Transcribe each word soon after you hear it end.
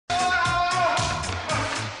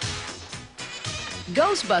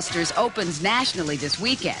Ghostbusters opens nationally this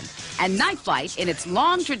weekend, and Night Flight, in its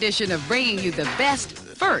long tradition of bringing you the best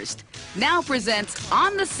first, now presents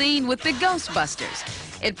On the Scene with the Ghostbusters.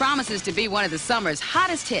 It promises to be one of the summer's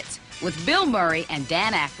hottest hits with Bill Murray and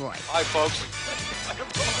Dan Aykroyd. Hi, folks.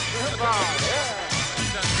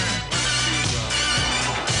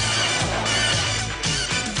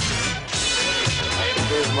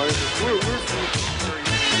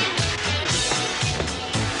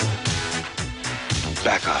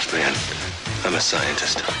 Back off, man. I'm a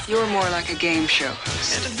scientist. You're more like a game show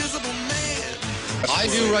host. I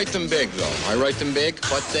do write them big, though. I write them big,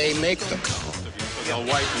 but they make them. I'll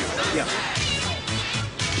wipe you. Yeah.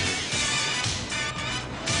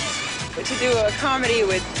 But to do a comedy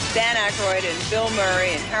with Dan Aykroyd and Bill Murray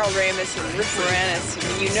and Harold Ramis and Rick Moranis, I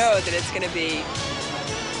mean, you know that it's going to be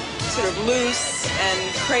sort of loose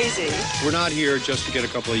and crazy. We're not here just to get a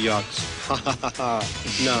couple of yucks.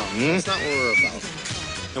 No, that's not what we're about.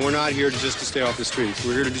 And we're not here just to stay off the streets.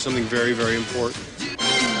 We're here to do something very, very important.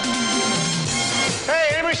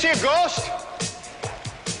 Hey, anybody see a ghost?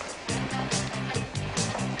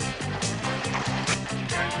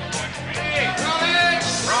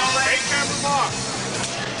 Rolling. Take camera mark.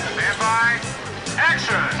 Stand by.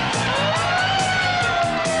 Action.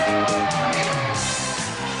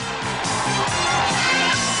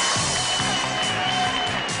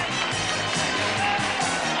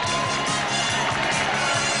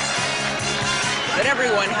 But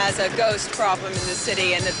everyone has a ghost problem in the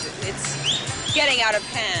city, and it's getting out of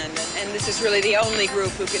hand. And this is really the only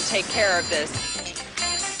group who can take care of this.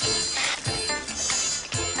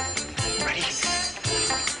 Ready?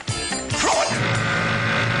 Throw it!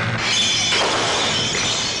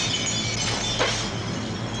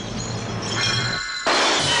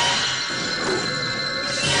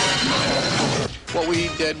 What we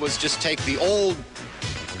did was just take the old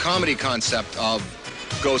comedy concept of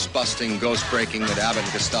ghost busting, ghost breaking that Abbott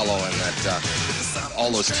and Costello and that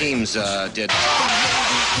all those teams did.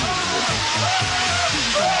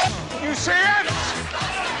 You see it?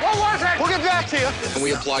 What was it? We'll get back to you. And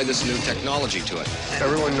we apply this new technology to it.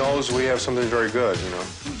 Everyone knows we have something very good, you know.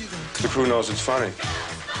 The crew knows it's funny.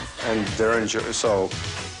 And they're so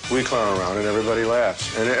we clown around and everybody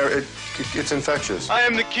laughs. And it's infectious. I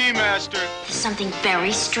am the key master. There's something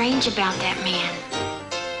very strange about that man.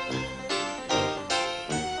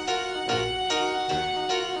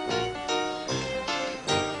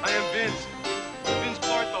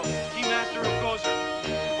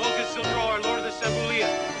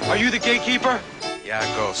 Are you the gatekeeper? Yeah,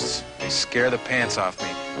 ghosts. They scare the pants off me.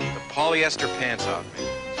 The polyester pants off me.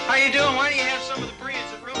 How you doing? Why don't you have some of the brie?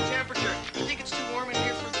 It's at room temperature. You think it's too warm in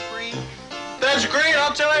here for the brie? That's great.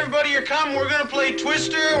 I'll tell everybody you're coming. We're going to play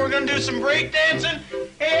Twister. We're going to do some break dancing.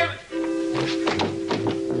 Hey,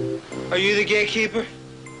 are you the gatekeeper?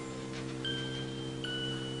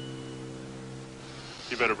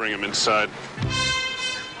 You better bring him inside.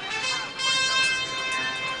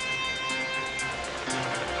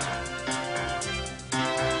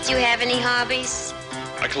 Do you have any hobbies?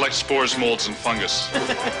 I collect spores, molds, and fungus.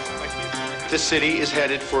 This city is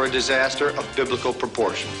headed for a disaster of biblical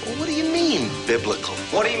proportion. Well, what do you mean, biblical?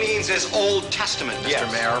 What he means is Old Testament, Mr.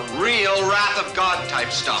 Yes. Mayor. Real wrath of God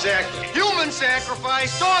type stuff. Exactly. Human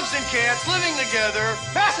sacrifice, dogs and cats living together,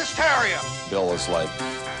 mass hysteria. Bill is like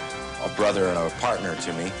a brother and a partner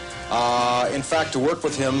to me. In fact, to work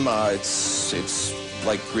with him, it's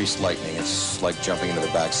like greased lightning. It's like jumping into the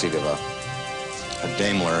backseat of a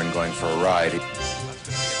Daimler and going for a ride.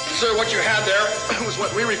 Sir, what you had there was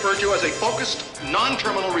what we refer to as a focused,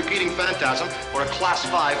 non-terminal repeating phantasm or a class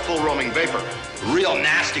 5 full roaming vapor. Real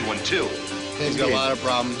nasty one, too. He's got a lot of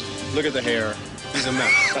problems. Look at the hair. He's a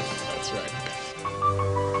mess. That's right.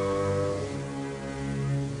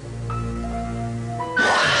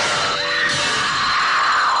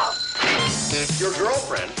 Your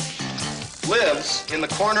girlfriend lives in the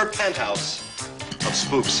corner penthouse of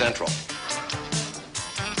Spook Central.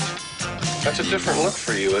 That's a different look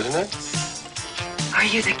for you, isn't it? Are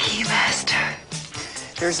you the key master?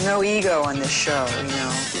 There's no ego on this show, you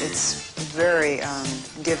know. It's very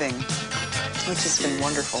giving, which has been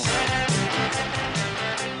wonderful.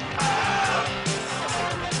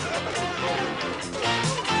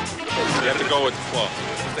 You have to go with the flow.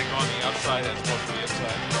 If they go on the outside as opposed to the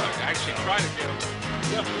inside. Actually, try to get them.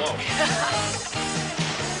 Yeah, flow.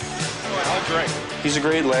 Oh, great. He's a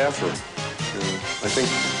great laugher.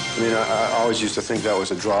 I always used to think that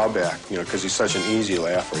was a drawback, you know, because he's such an easy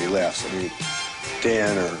laugher. He laughs. I mean,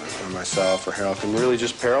 Dan or myself or Harold can really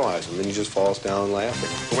just paralyze him, and he just falls down laughing.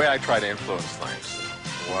 The way I try to influence things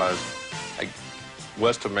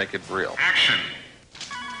was to make it real. Action.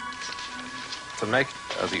 to make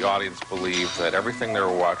the audience believe that everything they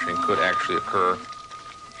were watching could actually occur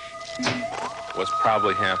was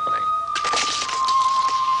probably happening.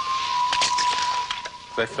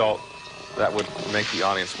 They felt that would make the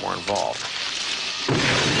audience more involved.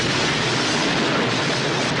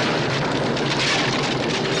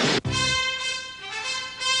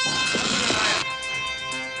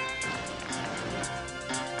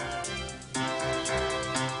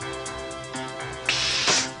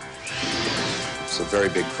 It's a very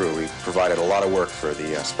big crew. We provided a lot of work for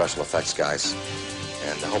the special effects guys,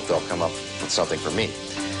 and I hope they'll come up with something for me in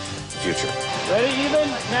the future. Ready, even?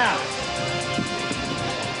 Now.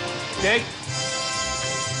 Take.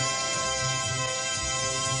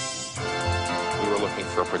 We were looking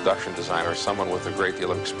for a production designer, someone with a great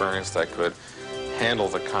deal of experience that could handle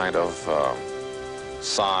the kind of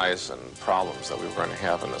size and problems that we were going to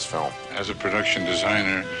have in this film. As a production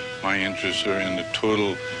designer, my interests are in the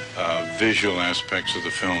total visual aspects of the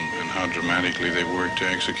film and how dramatically they work to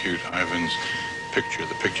execute Ivan's picture,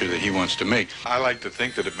 the picture that he wants to make. I like to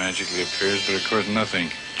think that it magically appears, but of course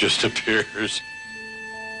nothing just appears.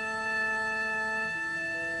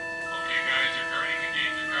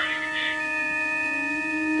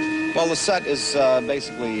 Well, the set is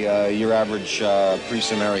basically your average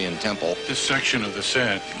pre-Sumerian temple. This section of the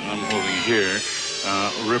set I'm holding here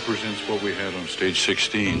represents what we had on stage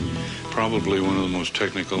 16, probably one of the most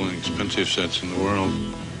technical and expensive sets in the world.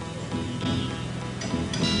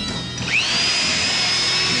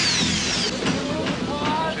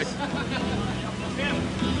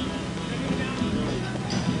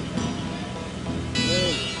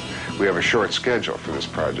 We have a short schedule for this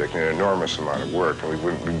project and an enormous amount of work, and we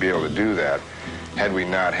wouldn't be able to do that had we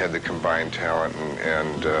not had the combined talent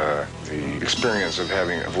and the experience of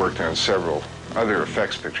having worked on several other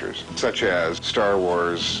effects pictures, such as Star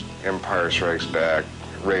Wars, Empire Strikes Back,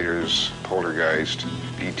 Raiders, Poltergeist,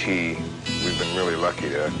 E.T. We've been really lucky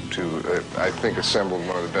to I think, assembled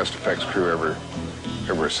one of the best effects crew ever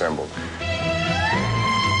assembled.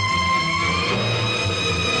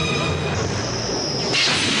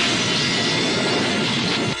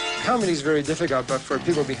 Comedy is very difficult, but for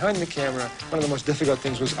people behind the camera, one of the most difficult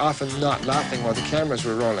things was often not laughing while the cameras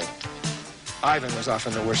were rolling. Ivan was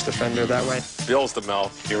often the worst offender that way. Bill's the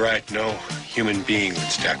mouth. You're right. No human being would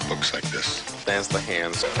stack books like this. Stands the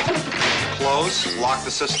hands. Close, lock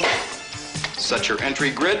the system. Set your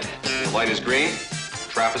entry grid. The light is green.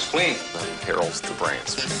 Trap is clean. Then heralds the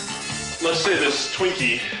brains. Let's say this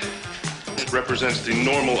Twinkie represents the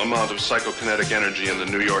normal amount of psychokinetic energy in the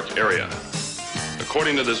New York area.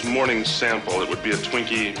 According to this morning's sample, it would be a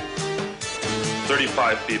Twinkie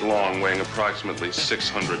 35 feet long, weighing approximately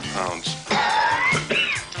 600 pounds.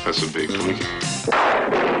 That's a big Twinkie.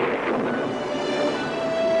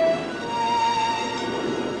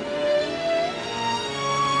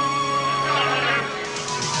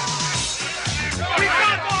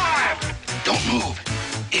 Don't move.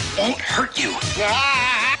 It won't hurt you.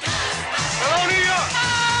 Hello, New York!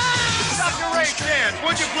 Dr. Ray Chance,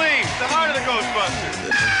 would you please? The heart of the Ghostbusters.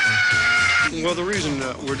 Well, the reason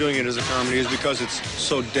we're doing it as a comedy is because it's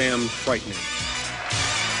so damn frightening.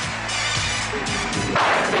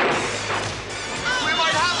 We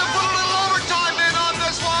might have to put a little overtime in on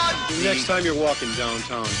this one. Next time you're walking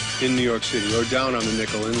downtown in New York City or down on the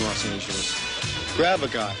Nickel in Los Angeles, grab a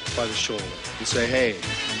guy by the shoulder and say, hey,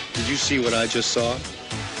 did you see what I just saw?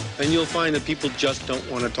 And you'll find that people just don't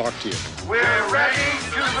want to talk to you. We're ready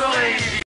to believe.